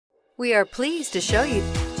We are pleased to show you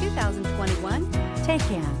 2021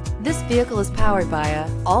 Taycan. This vehicle is powered by a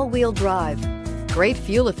all-wheel drive. Great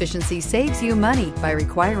fuel efficiency saves you money by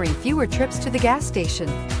requiring fewer trips to the gas station.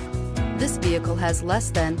 This vehicle has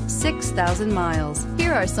less than 6,000 miles.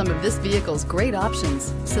 Here are some of this vehicle's great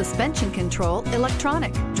options: suspension control,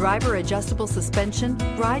 electronic, driver adjustable suspension,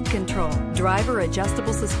 ride control, driver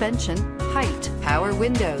adjustable suspension, height, power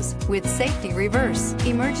windows with safety reverse,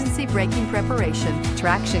 emergency braking preparation,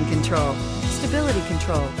 traction control, stability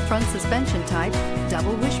control, front suspension type,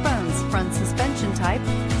 double wishbones, front suspension type,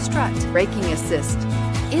 strut, braking assist.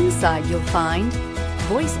 Inside you'll find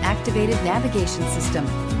voice-activated navigation system,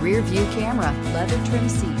 rear view camera, leather trim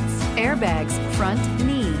seats, airbags, front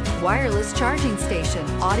knee, wireless charging station,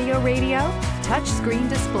 audio radio, touchscreen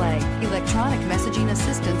display, electronic messaging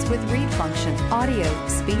assistance with read function, audio,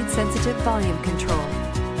 speed-sensitive volume control.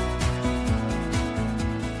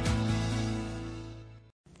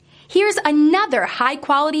 Here's another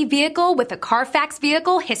high-quality vehicle with a Carfax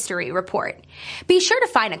Vehicle History Report. Be sure to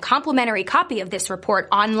find a complimentary copy of this report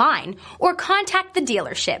online or contact the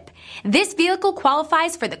dealership. This vehicle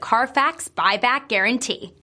qualifies for the Carfax Buyback Guarantee.